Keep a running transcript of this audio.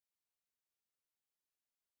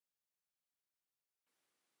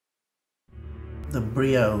The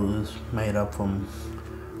Brio is made up from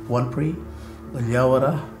Wanpri,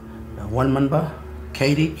 Yawara, Wanmanba,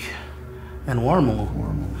 Kadich, and Warmu.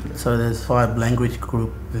 So there's 5 language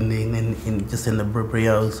groups in the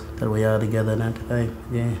Brios that we are together now today.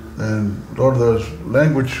 Yeah. And a lot of those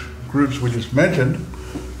language groups we just mentioned,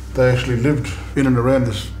 they actually lived in and around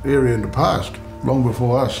this area in the past, long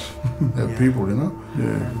before us, people, you know.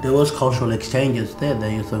 Yeah. There was cultural exchanges there.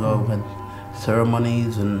 They used to go with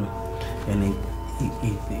ceremonies and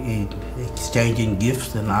exchanging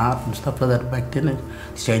gifts and art and stuff like that back then,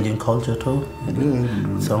 exchanging culture too,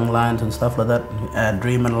 song lines and stuff like that,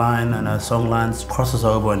 dreaming line and song lines crosses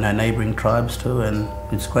over in our neighbouring tribes too, and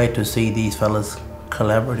it's great to see these fellas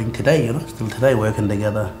collaborating today, you know, still today working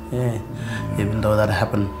together, even though that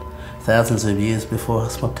happened thousands of years before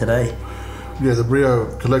us up today. Yeah, the Brio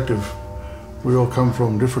collective, we all come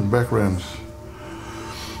from different backgrounds.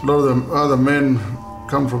 A lot of them other men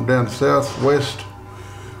come from down south, west.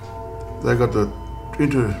 They got the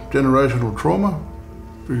intergenerational trauma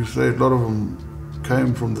because a lot of them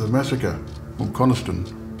came from the massacre from Coniston,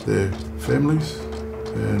 their families,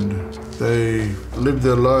 and they live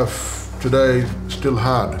their life today still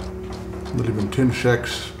hard. They live in tin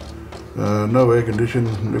shacks, no air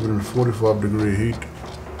conditioning, living in 45-degree heat,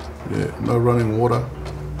 no running water.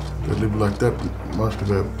 They live like that, most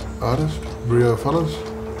of our artists, Brio fellas,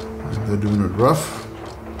 and they're doing it rough.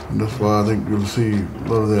 And that's why I think you'll see a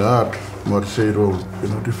lot of their art, you might see it all, you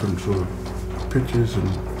know, different sort of pictures and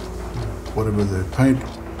whatever they paint,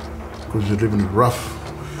 because they're living it rough.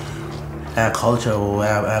 Our culture or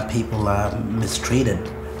our people are mistreated,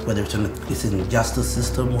 whether it's in the justice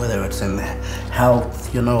system, whether it's in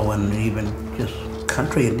health, you know, and even just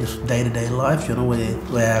country and just day-to-day life, you know,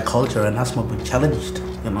 where our culture and us might be challenged,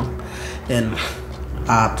 you know. And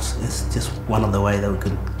art is just one of the ways that we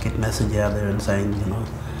could get message out there and saying, you know,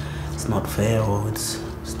 it's not fair or it's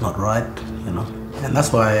not right, you know. And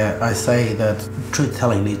that's why I say that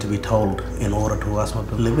truth-telling needs to be told in order to us to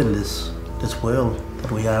live in this world that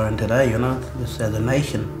we are in today, you know, just as a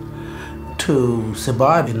nation. To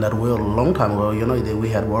survive in that world a long time ago, you know, we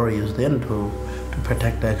had warriors then to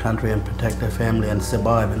protect their country and protect their family and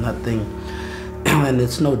survive in that thing. And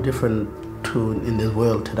it's no different in this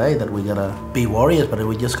world today that we gotta be warriors, but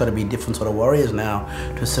we just gotta be different sort of warriors now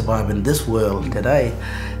to survive in this world today.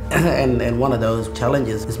 And one of those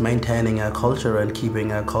challenges is maintaining our culture and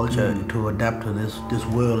keeping our culture to adapt to this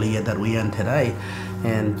world here that we are in today.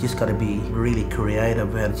 And just gotta be really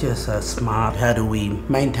creative and just smart. How do we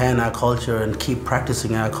maintain our culture and keep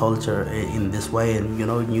practicing our culture in this way, and, you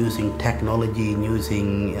know, using technology and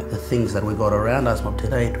using the things that we got around us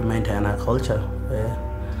today to maintain our culture.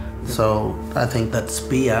 So I think that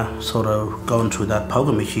spear sort of going through that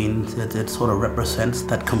poker machine, it sort of represents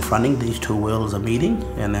that confronting these two worlds are meeting,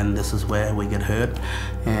 and then this is where we get hurt.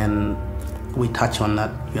 And we touch on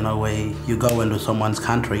that, you know, where you go into someone's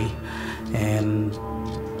country and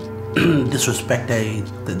disrespect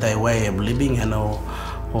their way of living, and or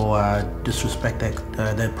disrespect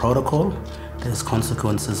their protocol. There's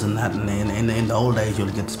consequences in that, and in the old days you'll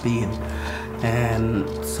get speared. And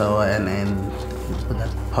so, and with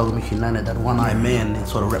that poker machine, that one-eyed man, it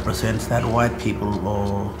sort of represents that white people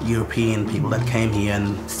or European people that came here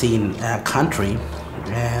and seen our country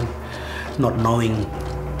and not knowing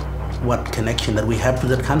what connection that we have to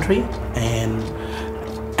that country, and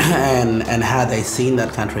how they seen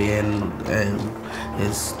that country, and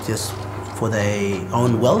it's just for their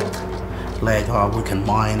own wealth. Like, oh, we can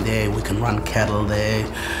mine there, we can run cattle there,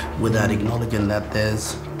 without acknowledging that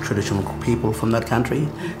there's traditional people from that country,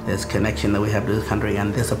 there's connection that we have to this country,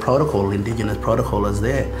 and there's a protocol, indigenous protocol is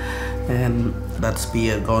there. And that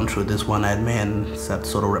spear going through this one-eyed man, that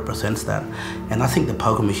sort of represents that. And I think the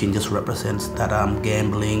poker machine just represents that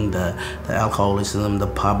gambling, the alcoholism, the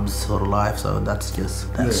pubs sort of life. So that's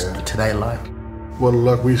today life. Well,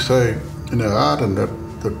 like we say in our art, and that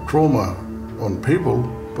the trauma on people,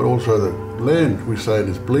 but also the land, we say it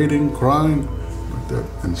is bleeding, crying, like that,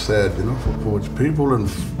 and sad, you know, for its people, and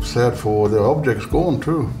sad for the objects gone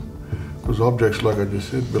too. Because objects, like I just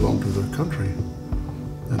said, belong to the country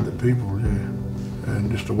and the people, and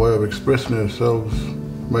just a way of expressing ourselves,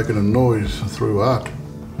 making a noise through art,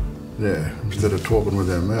 instead of talking with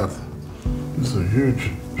our mouth. It's a huge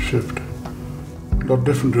shift. A lot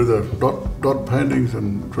different to the dot paintings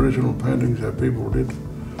and traditional paintings our people did.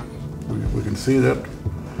 We can see that,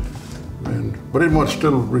 but it might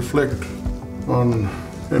still reflect on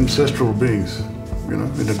ancestral beings, you know,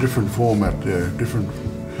 in a different format, different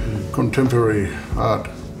contemporary art.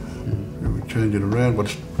 We change it around, but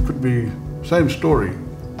it could be same story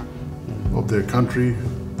of their country,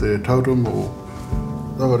 their totem, or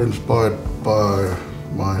I got inspired by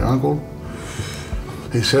my uncle.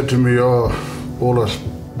 He said to me, "Oh, all us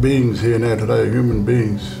beings here now today, human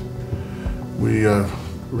beings, we are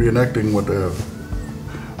reenacting what our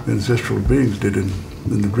ancestral beings did in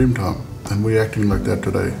the Dreamtime, and we're acting like that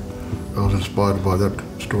today." I was inspired by that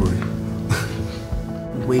story.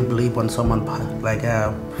 We believe when someone like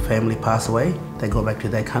our family pass away, they go back to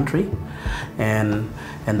their country, and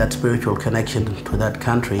that spiritual connection to that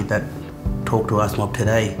country that talk to us mob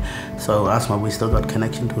today. So us mob, we still got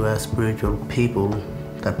connection to our spiritual people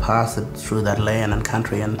that passed it through that land and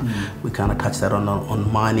country, and we kind of touch that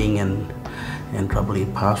on mining and probably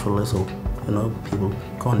pastoralism, you know, people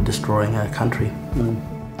gone destroying our country.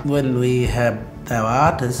 When we have our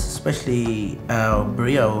artists, especially our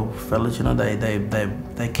Brio fellas, you know,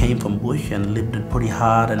 they came from bush and lived it pretty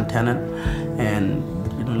hard in Tennant, and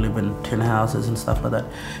you know, live in tin houses and stuff like that.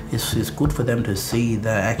 It's good for them to see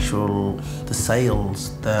the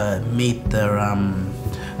sales, meet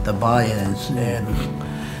the buyers,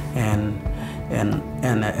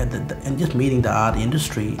 and just meeting the art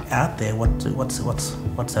industry out there.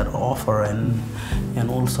 What's that offer, and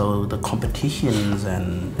also the competitions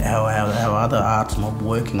and how other arts mob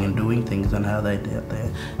working and doing things and how they did there.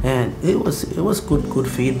 And it was good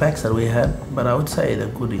feedbacks that we had. But I would say the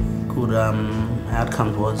good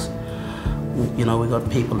outcomes was, you know, we got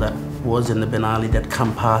people that was in the Biennale that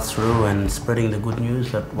come pass through and spreading the good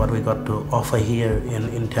news that what we got to offer here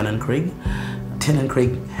in Tennant Creek. Tennant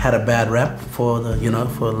Creek had a bad rap for the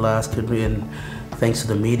last 2 years, and thanks to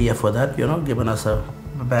the media for that, you know, giving us a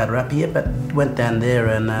bad rap here. But went down there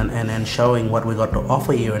and showing what we got to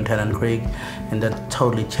offer here in Tennant Creek, and that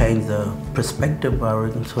totally changed the perspective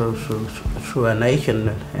through our nation.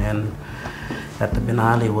 And at the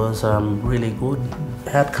Biennale was really good.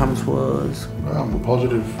 Outcomes was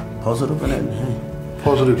positive. Positive in it.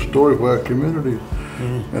 Positive story for our community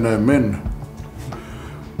and our men.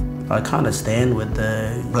 I kind of stand with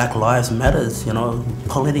the Black Lives Matters, you know,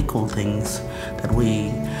 political things that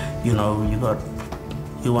we, you know,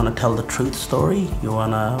 you want to tell the truth story, you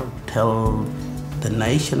want to tell the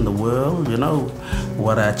nation, the world, you know,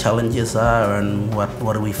 what our challenges are and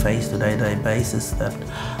what do we face on a day-to-day basis. That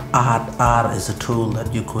art is a tool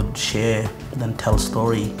that you could share and tell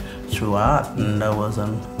story through art. And I was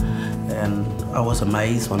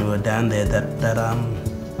amazed when we were down there that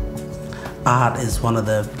art is one of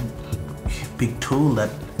the big tool that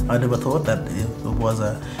I never thought that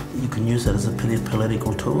you can use it as a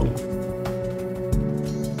political tool.